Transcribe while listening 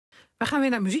We gaan weer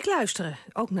naar muziek luisteren.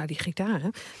 Ook naar die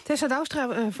gitaren. Tessa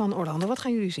Douwstra van Orlando, wat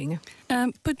gaan jullie zingen?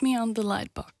 Put Me on the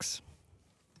Lightbox.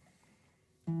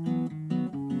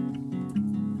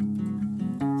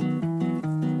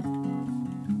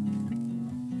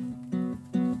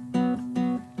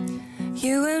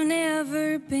 You have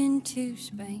never been to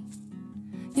Spain.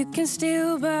 You can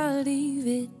still believe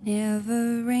it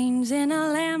never rains in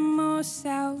a land more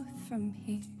south from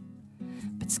here.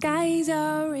 But skies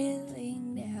are really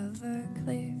never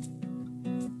clear.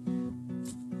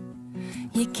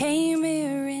 You came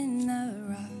here in the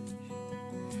rush.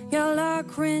 Your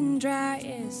luck ran dry,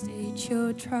 estate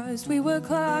your trust. We were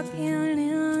clocking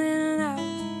in and out.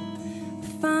 We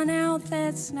found out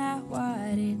that's not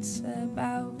what it's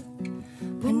about.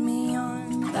 Put me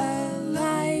on the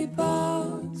light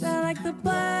box. I like the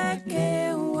black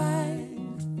and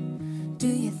white. Do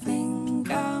you think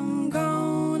I'm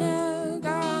gonna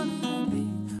be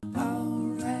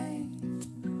alright?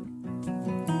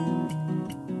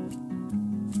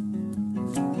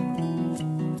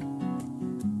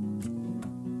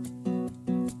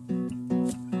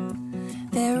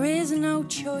 There is no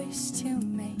choice to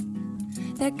make.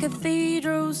 The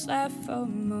cathedrals left for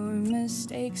more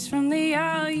mistakes from the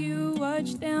hour you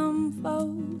watch them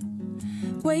fold,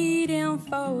 waiting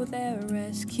for their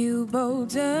rescue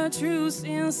boat. A truce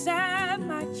inside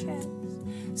my chest,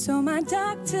 so my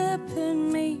doctor put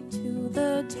me to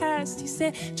the test. He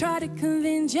said, try to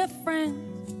convince your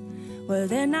friends, well,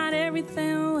 they're not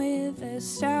everything with a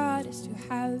start is to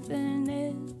having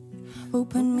it.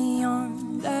 Open me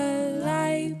on the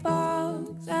light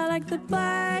box. I like the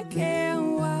black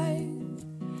and white.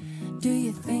 Do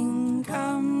you think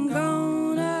I'm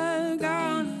gonna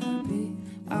be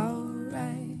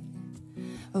alright?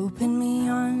 Open me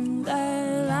on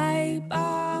the light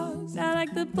box. I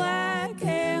like the black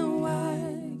and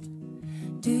white.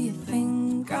 Do you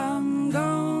think I'm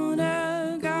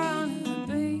gonna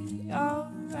be alright?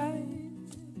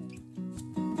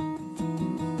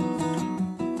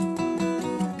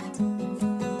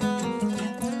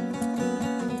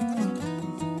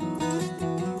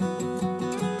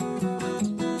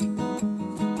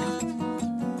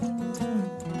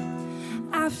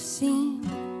 I've seen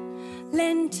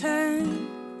land turn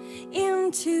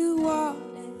into water,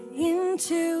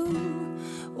 into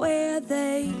where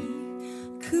they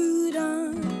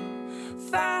couldn't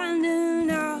find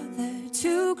another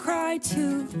to cry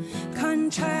to.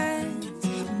 Contrast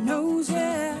knows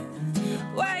it,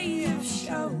 way of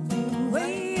showing,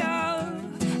 way of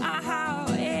how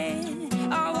it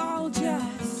all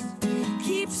just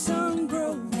keeps on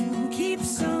growing,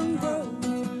 keeps on growing.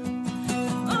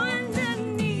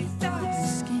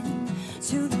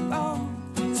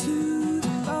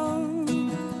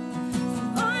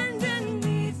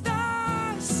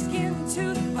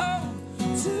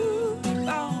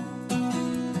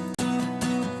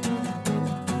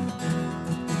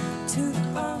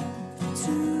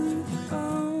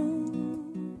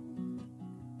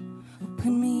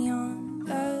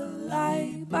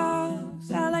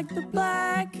 The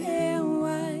black and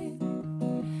white.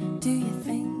 Do you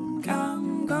think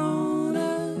I'm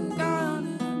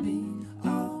gonna be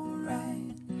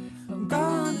alright? I'm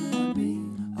gonna be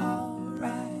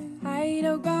alright. I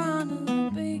don't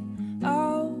gonna be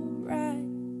alright.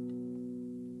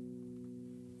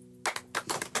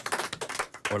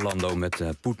 Orlando met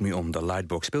Put Me on the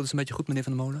Lightbox. Speelde ze een beetje goed, meneer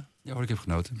Van der Molen? Ja hoor, ik heb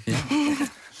genoten. Ja?